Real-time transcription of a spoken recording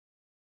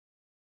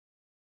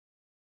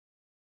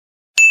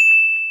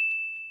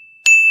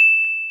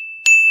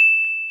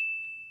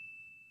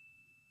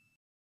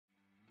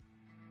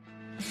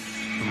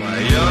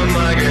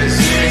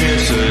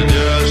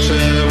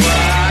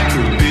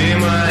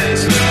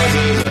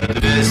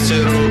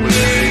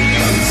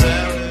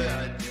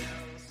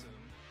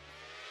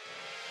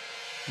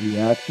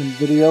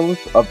videos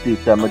of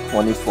December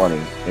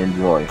 2020.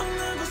 Enjoy.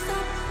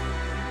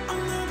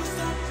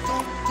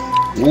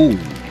 Ooh.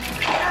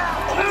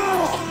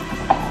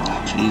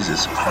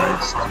 Jesus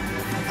Christ.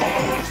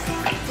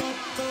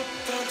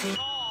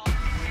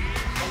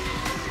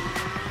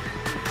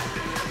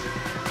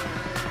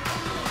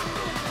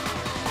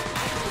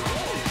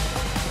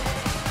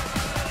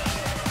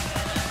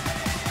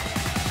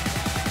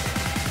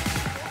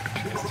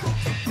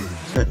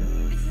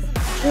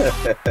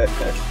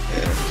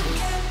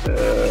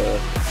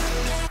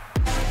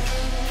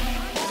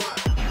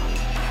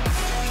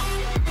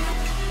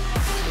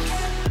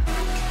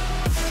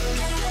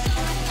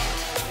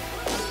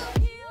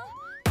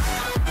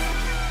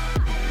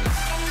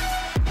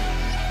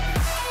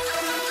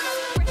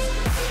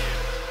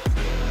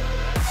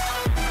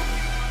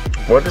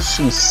 What is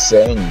she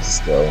saying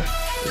still?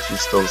 Is she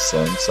still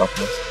saying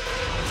something?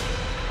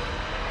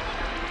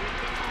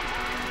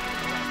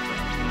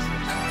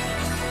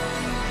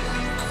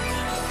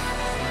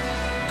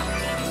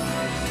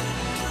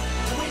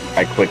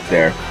 I clicked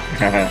there. All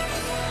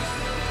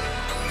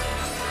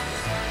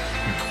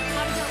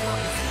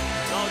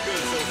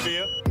good,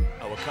 Sophia.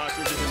 Our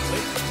cartridge is in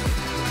place.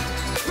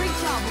 Great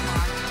job,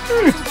 Lamar. So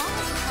long as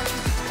the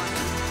cartridge is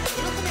running,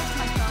 it'll connect to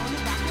my phone,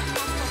 that will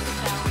cross the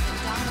bell, and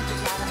download the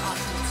data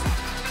onto itself.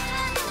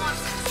 And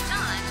once it's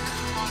done,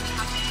 all we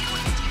have to do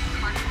is take the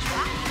cartridge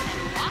back and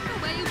walk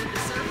away with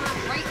the server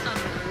right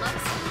under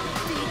Lux's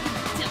big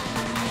dumb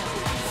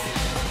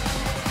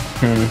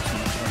nose.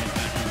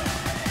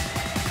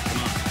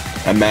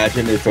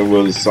 Imagine if it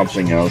was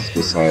something else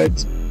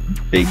besides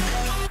big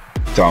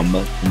dumb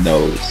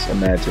nose.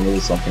 Imagine it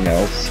was something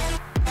else.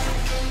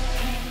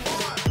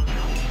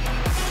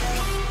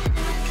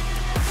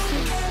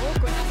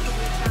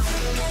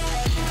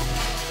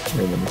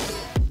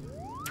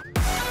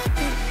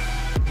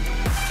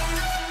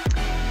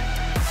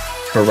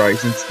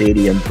 Horizon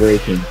Stadium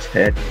breaking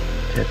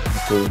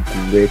technical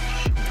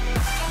glitch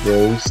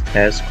throws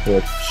task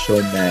force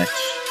show match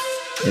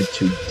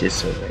into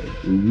disarray.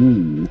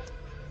 Ooh.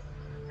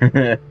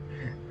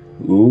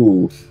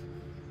 Ooh.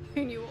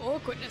 Who knew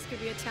awkwardness could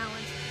be a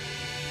talent?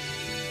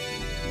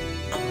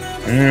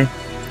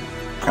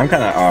 I'm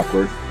kind of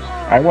awkward.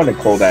 I want to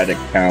call that a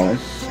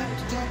talent.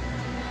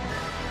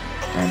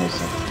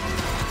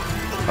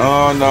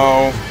 Oh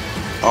no.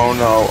 Oh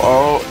no.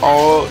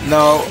 Oh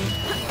no.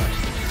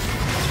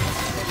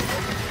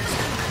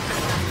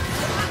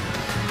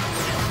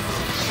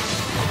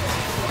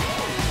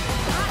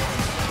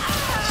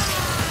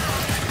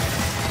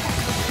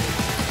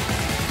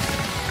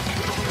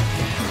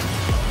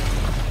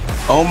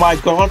 Oh my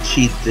god,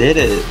 she did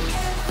it!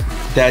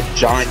 That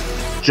giant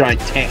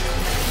tank.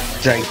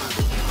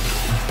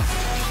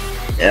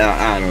 Yeah,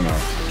 I don't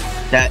know.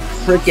 That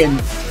freaking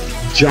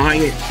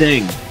giant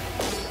thing.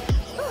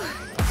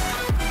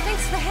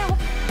 Thanks for the help.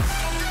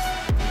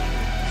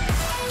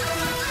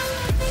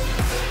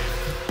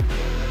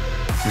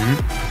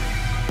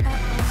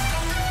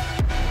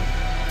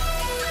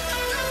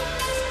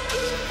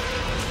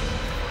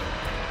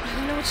 I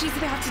don't know what she's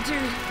about to do.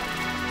 It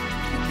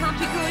can't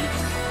be good.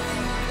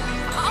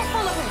 I'll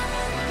follow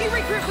her. You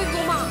regroup with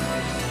Lamar.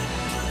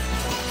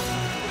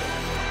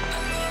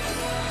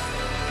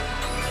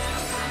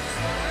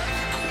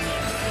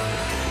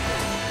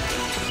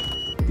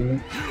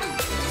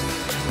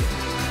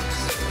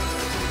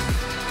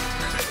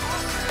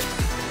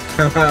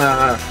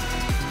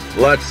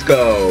 Let's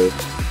go.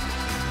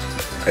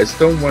 I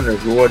still wonder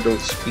who are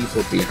those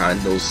people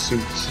behind those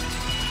suits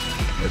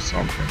or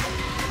something.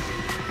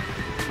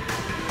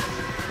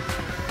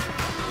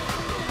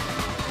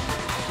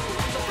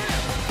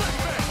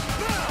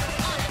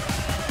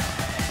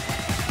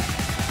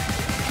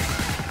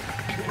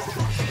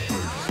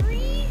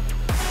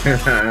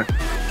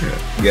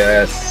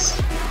 Yes.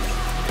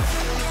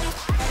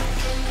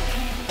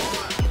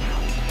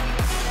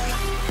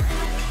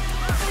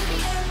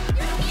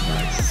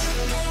 Nice.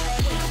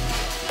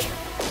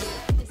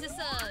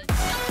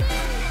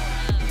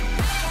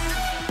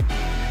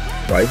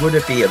 Why would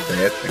it be a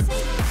bad thing?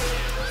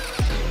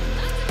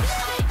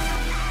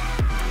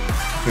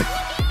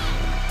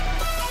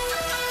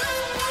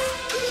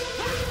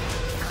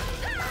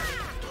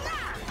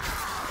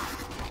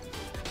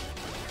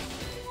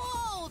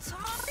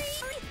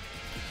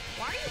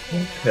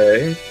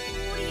 Okay.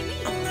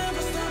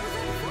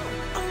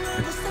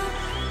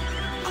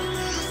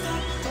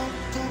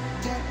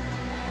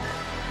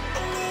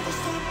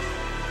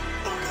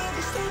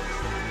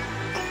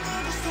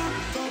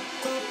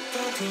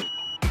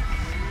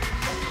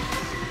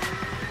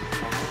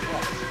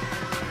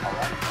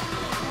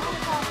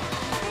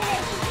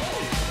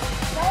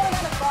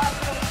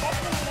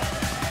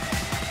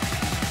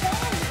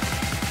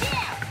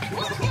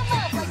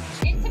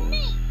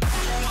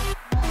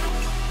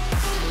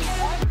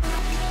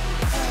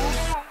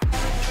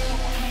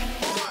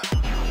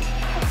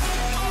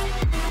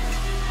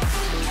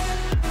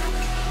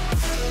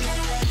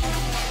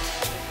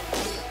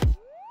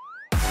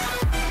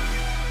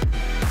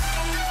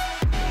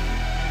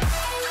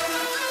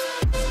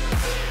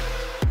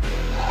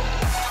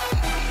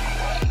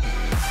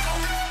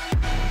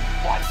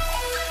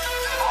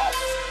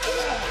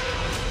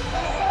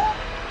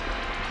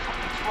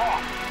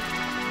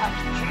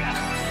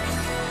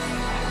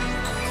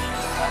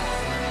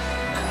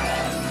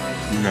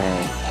 No.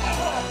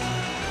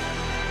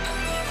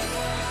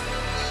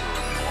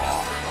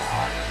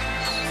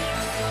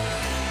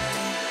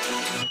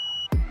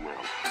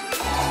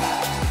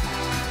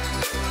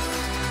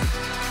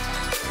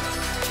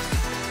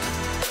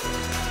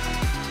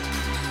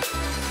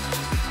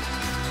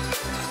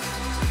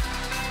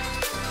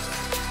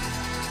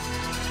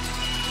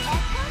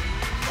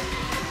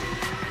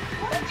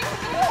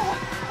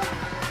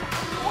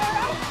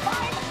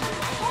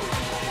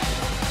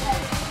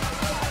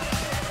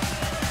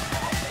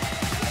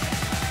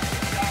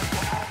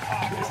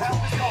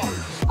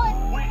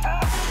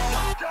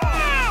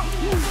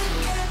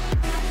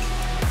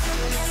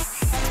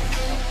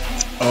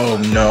 Oh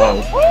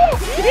no.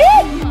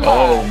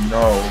 Oh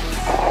no.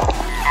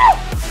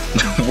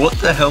 What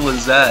the hell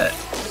is that?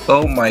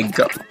 Oh my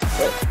god.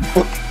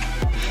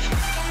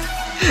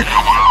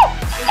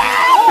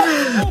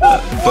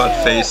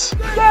 Butt face.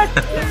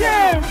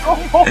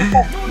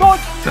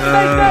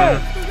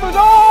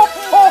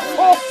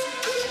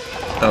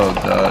 Oh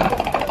god.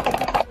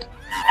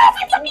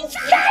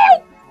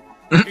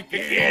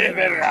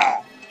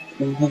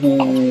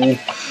 Ooh.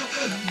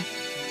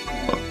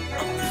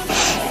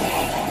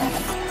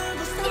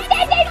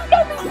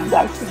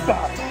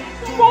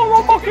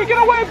 Monkey, get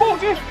away,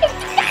 monkey!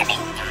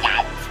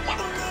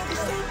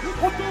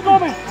 What do you know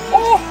me?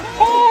 Oh,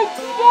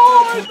 no!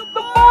 It's the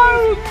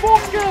bird,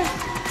 monkey!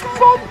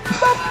 From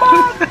the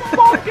bird,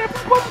 monkey!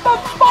 From the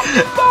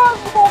fucking bird,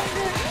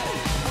 monkey!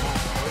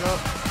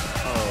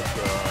 Oh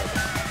god.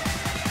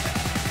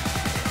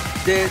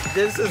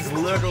 This is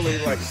literally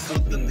like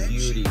Sleeping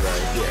Beauty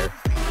right here.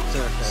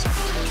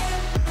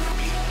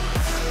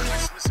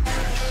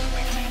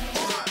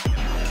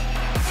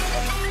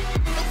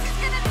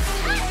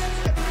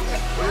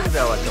 What is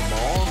that, like a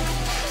mall?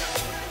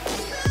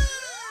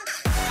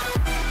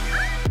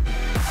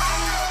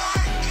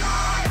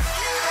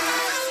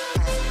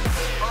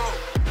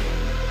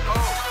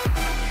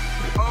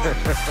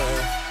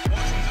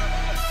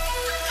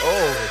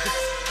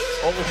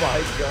 Oh my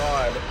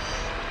god.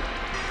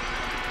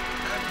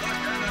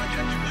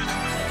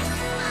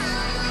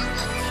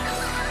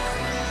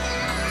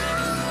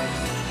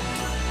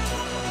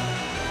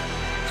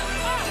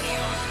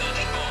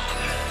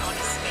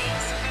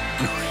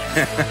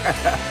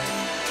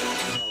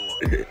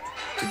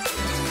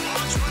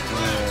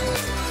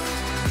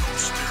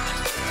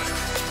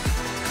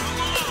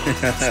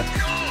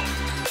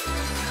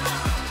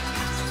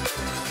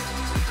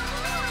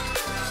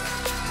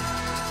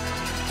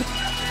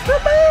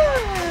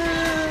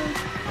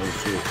 Oh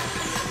shit.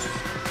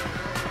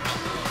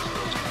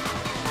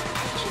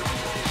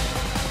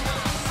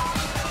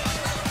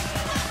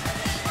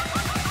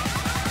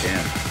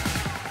 Damn.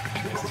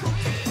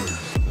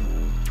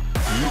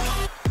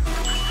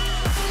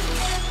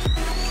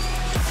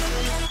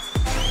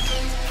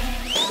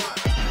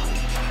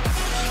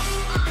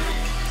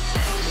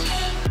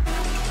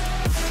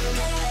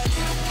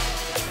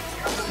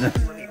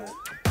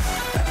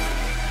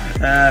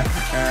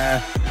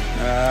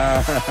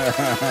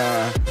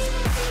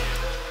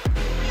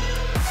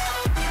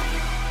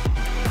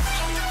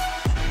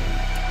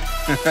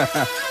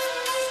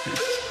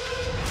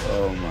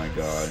 Oh my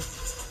god.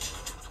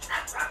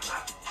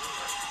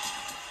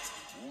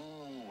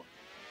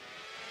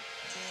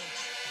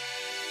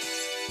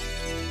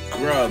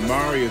 Bruh,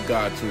 Mario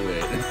got to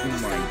it. Oh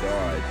my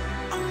god.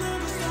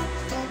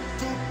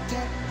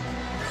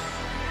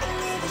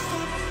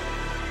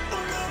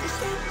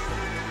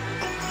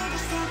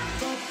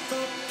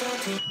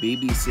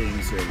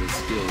 Babysitting service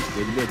skills.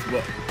 Good with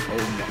what?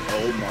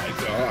 Oh my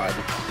god.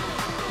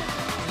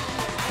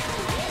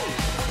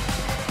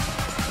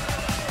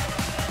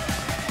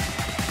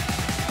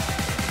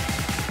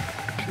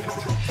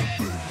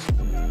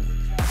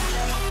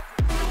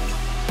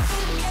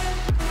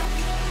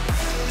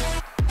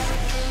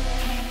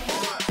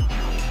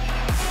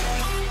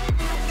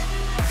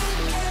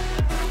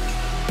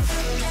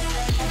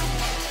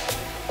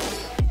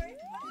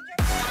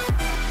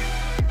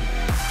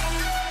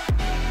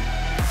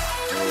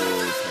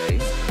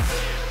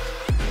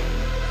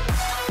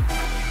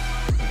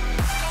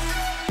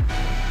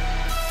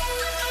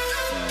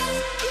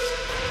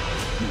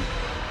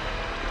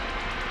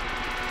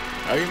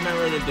 I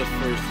remember that the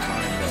first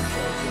time that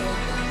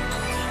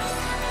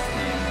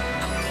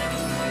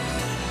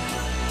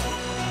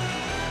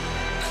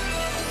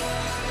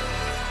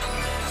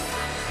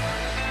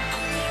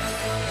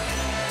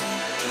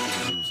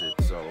use it,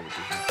 so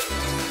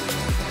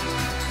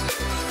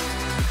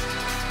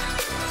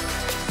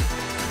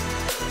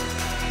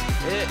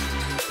it.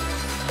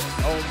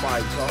 Oh my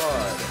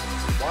god!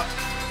 What?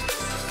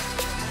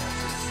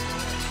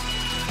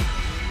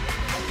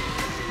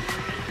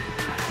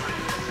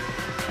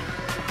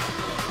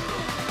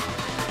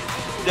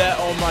 That,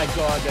 oh my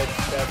god, that's,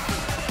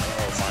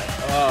 oh my,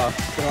 oh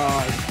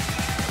god.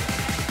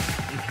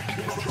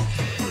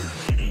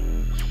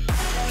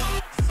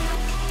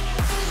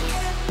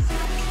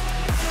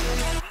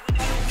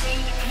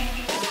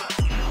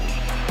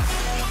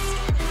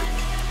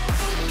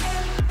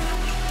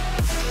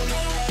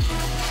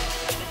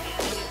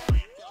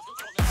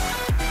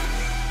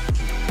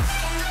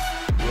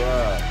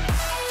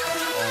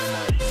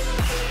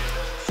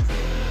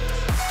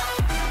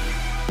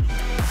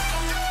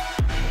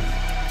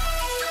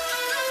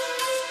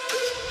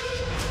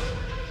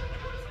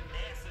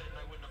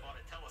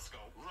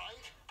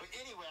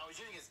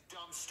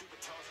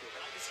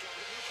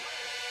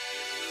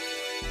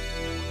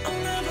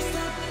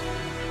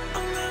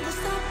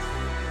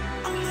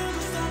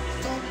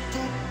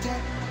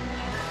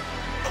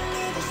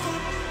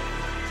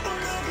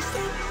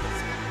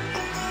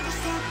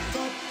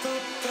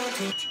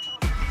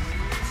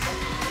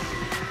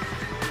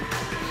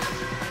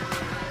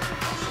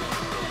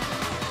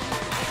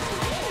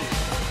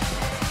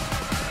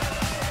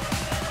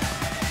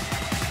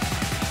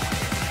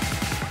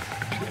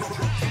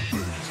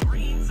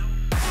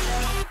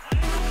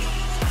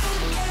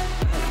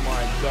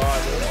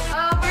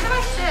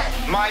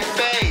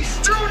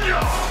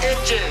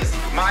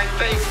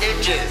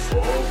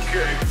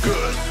 Okay,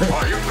 good.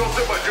 Alright, you can go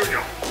sit by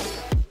Junior.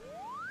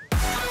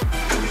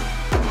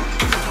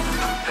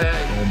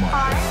 Hey. Oh my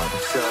Hi. god.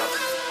 What's up?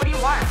 What do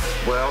you want?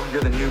 Well,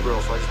 you're the new girl,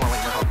 so I just want to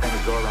let you know how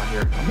things go around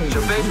here. So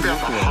basically, I'm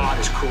the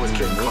hottest, coolest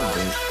kid in class,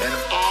 and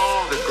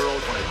all the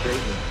girls want to date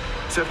me.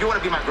 So if you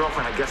want to be my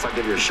girlfriend, I guess I'll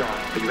give you a shot.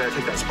 But you better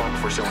take that spot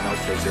before someone else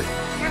takes it.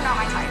 You're not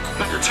my type.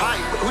 Not your type?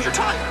 Who's your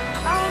type?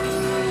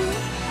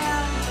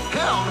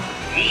 Him?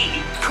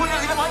 Me? Cody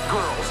doesn't even like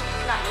girls.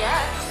 Not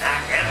yet.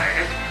 Not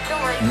ever. Don't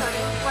worry,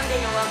 Cody. One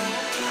day you'll love me.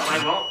 No, I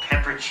won't.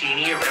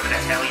 Pepperoncini or whatever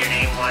the hell your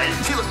name was.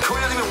 See, look,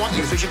 Cody doesn't even want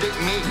you, so you should date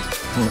me.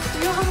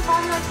 You don't have a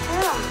body like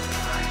him.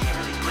 I can't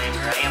really blame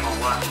her. I am a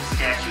walking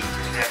statue of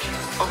perfection.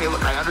 Okay,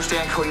 look, I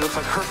understand Cody looks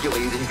like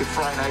Hercules and you could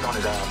fry an egg on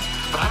his abs.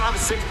 But I don't have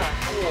a six-pack.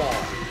 No,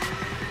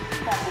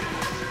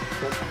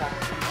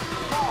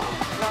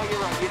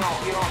 you're right. You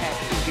don't have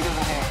to. He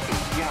doesn't have to.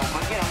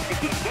 But if you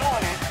keep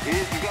doing it,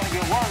 you're gonna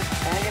get worse,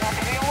 and then you're not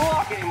gonna be able to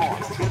walk anymore.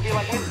 It's gonna be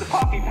like Mr.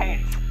 Puffy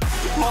Pants.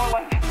 It's more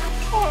like Mr.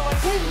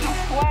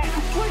 Flat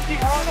and Squishy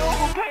run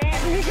over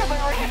pants, and you get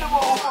ready to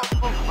over.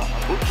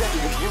 Well,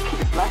 Jackie, if you keep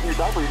smacking your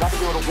diaper, you're not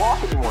gonna be able to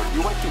walk anymore. Do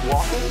you want to keep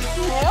walking?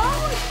 Yeah, I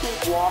want to keep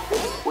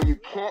walking. Well, you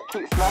can't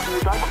keep smacking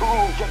your diaper.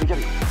 Ooh, Jackie,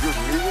 your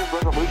New Year's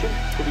resolution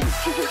should be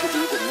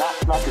to not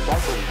smack your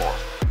diaper anymore.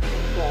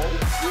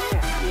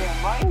 Yeah,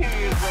 my New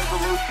Year's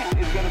resolution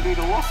is going to be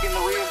to look in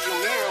the rearview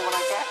mirror when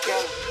I'm back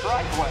out of the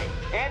driveway.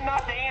 And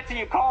not to answer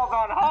your calls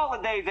on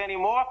holidays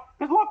anymore,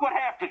 because look what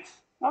happens.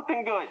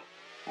 Nothing good.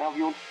 Now, if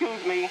you'll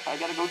excuse me, I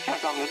got to go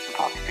check on Mr.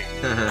 Puffy.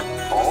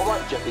 All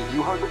right, Jackie,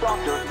 you heard the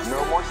doctor.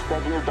 No more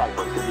spanking your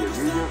diaper. It's going to be a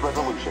New Year's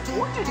resolution.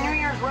 What's a New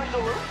Year's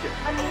resolution?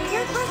 A New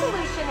Year's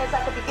resolution is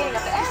at the beginning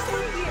of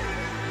every year.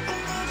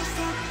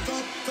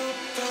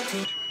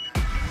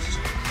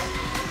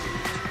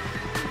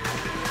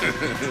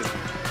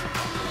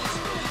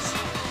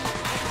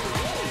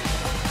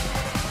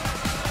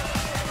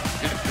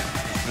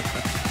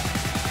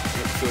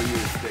 So you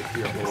stick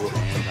your whole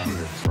hand on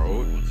your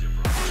throat?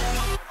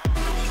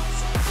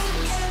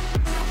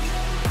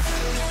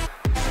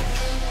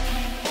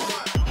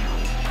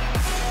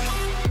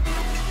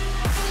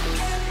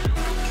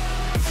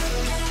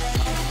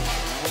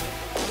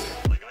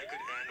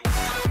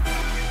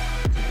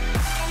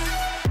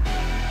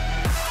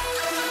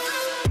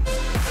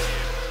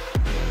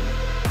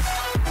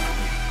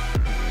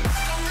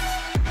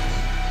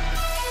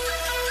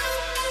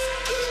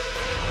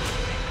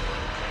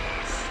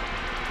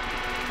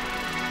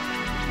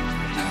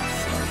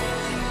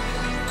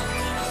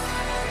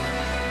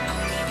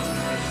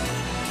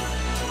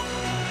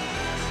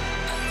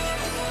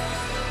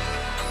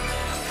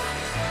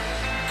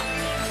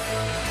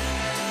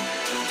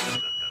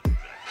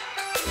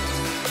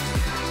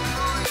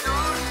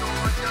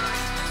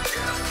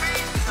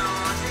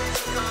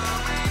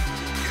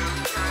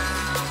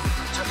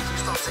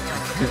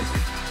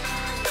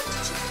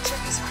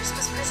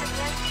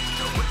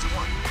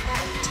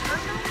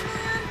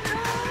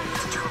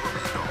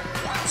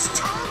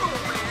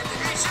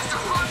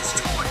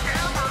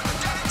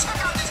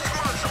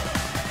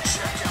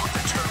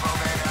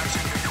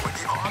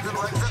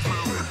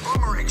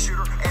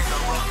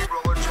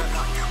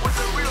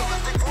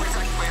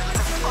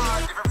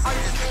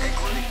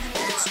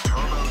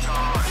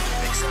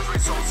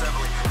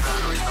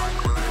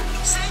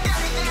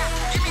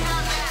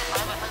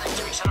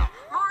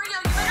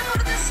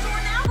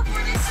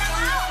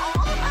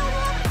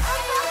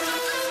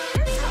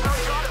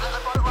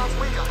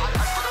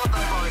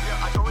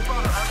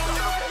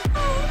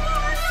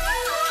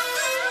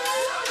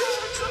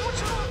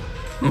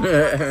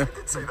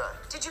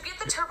 Did you get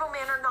the Turbo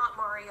Man or not,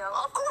 Mario?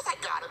 Of course I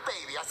got it,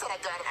 baby. I said I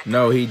got it.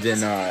 No, he did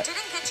If not. you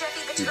didn't get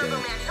Jeffy the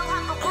Turbo Man, he'll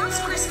have the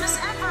worst Christmas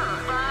ever.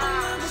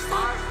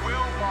 I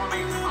will,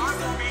 Mommy. I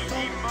will be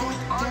the most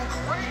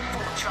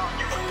ungrateful child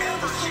you've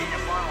ever seen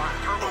in my life.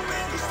 Turbo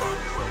Man.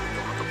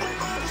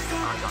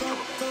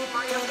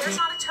 Mario, if there's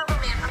not a Turbo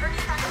Man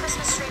underneath that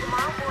Christmas tree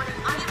tomorrow morning,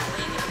 I am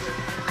leaving.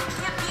 I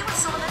can't be with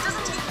someone that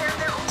doesn't take care of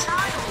their own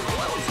child.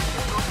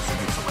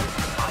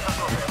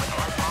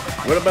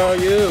 What about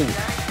you?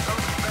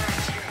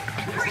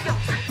 Mario,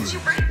 did you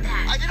write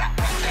that? I did not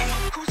write that.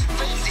 Who's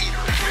face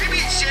eater?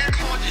 Maybe it's Santa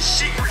Claus's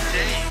secret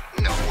name.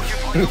 No, you're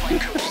probably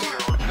like cookie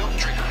eater or milk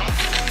drinker, not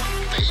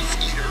face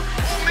eater.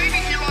 Or maybe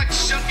he likes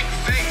sucking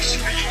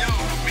face. You know,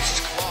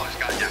 Mrs. Claus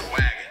got that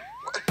wagon.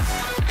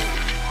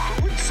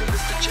 Who would send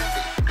this to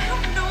Jeffy? I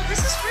don't know.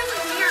 This is really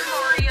weird,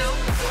 Mario.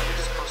 Why would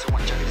this person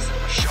want Jeffy to send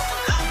him a shovel?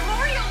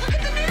 Mario, look at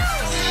the news.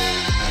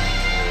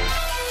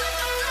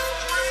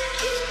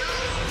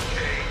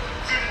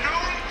 The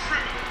known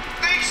criminal,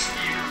 Face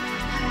Eater,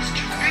 who was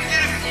convicted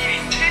of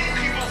eating 10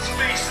 people's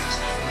faces,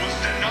 was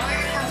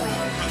denied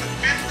parole for the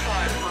 5th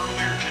time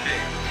earlier today.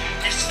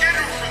 He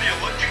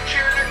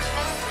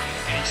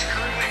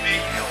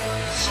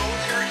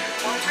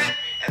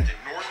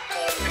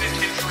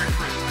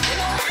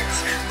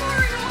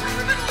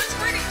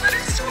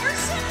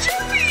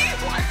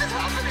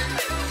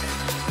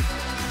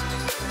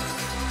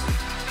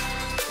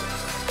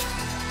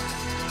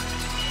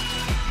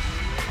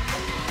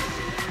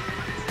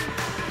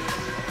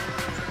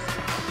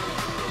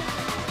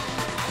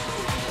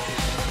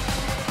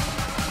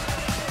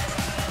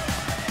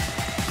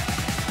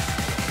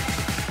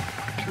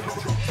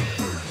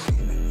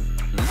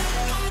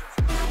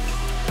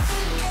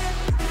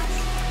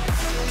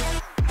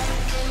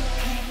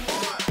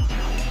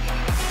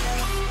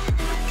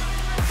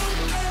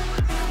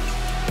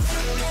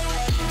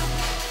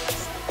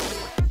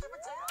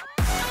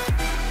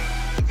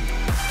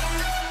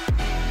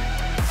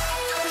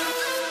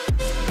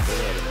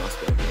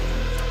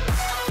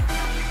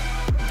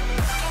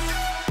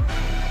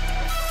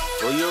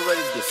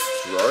already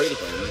destroyed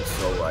him,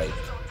 so like.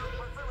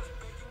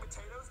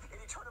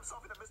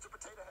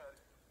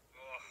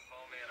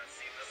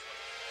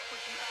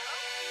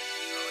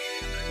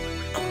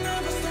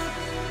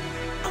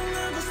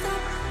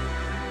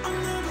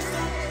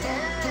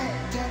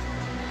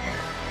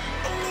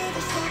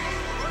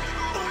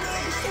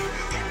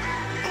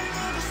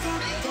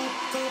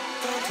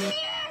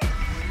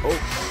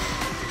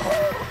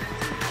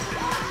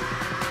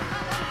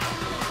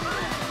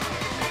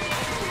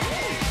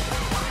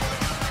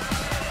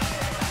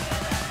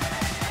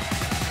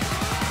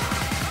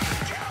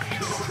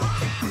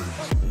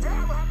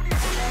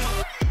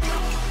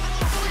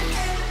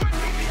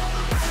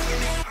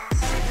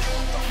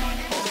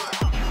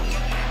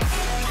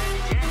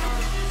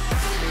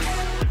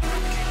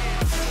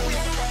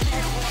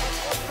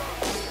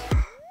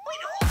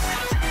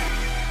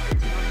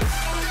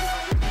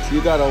 You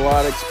got a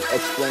lot of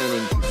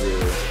explaining to do.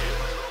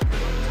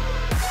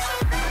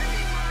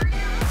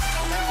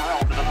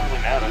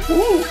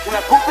 Ooh, can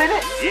I poop in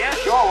it? Yeah,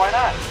 sure, why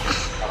not?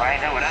 I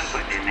know what I'm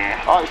putting in there.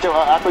 Alright, so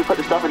after we put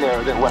the stuff in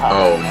there, then what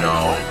happens? Oh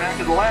no.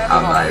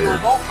 I'm not even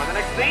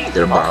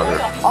gonna bother.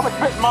 I'm gonna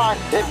spit mine.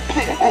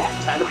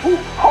 Time to poop.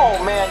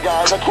 Oh man,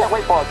 guys, I can't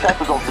wait for our test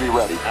results to be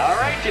ready.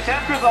 Alright, your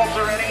test results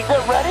are ready.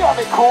 They're ready? Are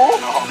they cool?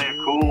 Oh, they're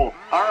cool.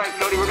 Alright,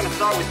 Cody, we're gonna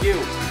start with you.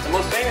 The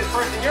most famous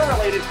person you're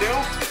related to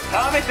is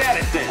Thomas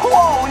Edison.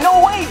 Whoa,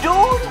 no way,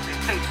 dude!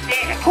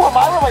 Who am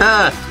I related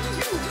to?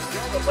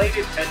 You're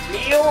related to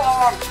Neil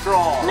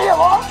Armstrong.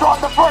 Neil Armstrong,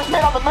 the first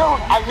man on the moon.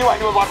 I knew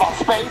a lot about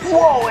space.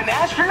 Whoa, an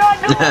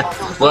astronaut?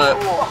 But,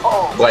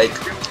 like,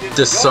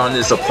 the sun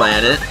is a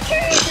planet?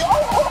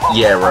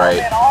 Yeah,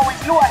 right. Man, I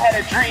always knew I had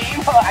a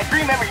dream. I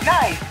dream every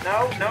night.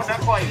 No, not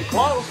quite.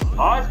 Close.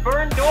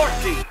 Osborne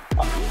Dorsey.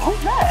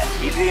 Who's that?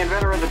 He's the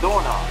inventor of the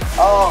doorknob.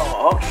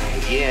 Oh,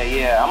 okay.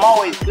 Yeah. I'm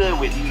always good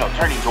with,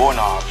 turning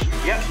doorknobs.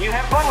 Yep, you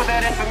have fun with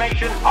that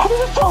information. Oh,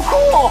 this is so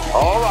cool.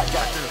 All right,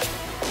 guys.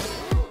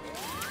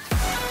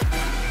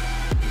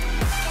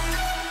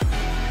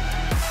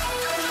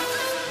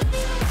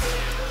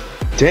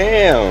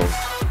 Damn.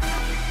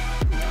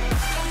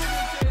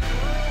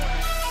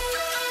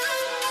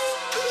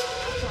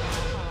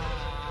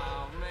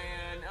 Oh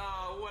man,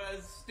 what a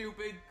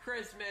stupid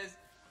Christmas.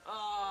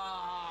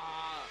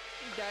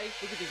 Hey Daddy,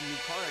 look at this new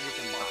car I just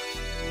unboxed.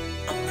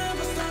 I'll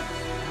never stop.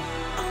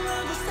 I'll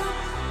never stop.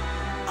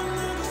 I'll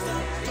never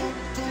stop.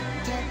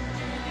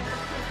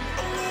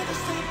 I'll never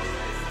stop.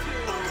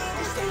 I'll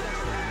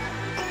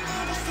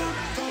never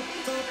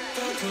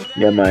stop.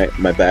 Yeah,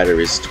 my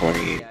battery's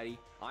 20. Daddy,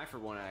 I for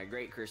one had a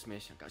great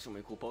Christmas. I got so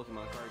many cool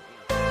Pokemon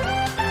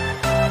cards.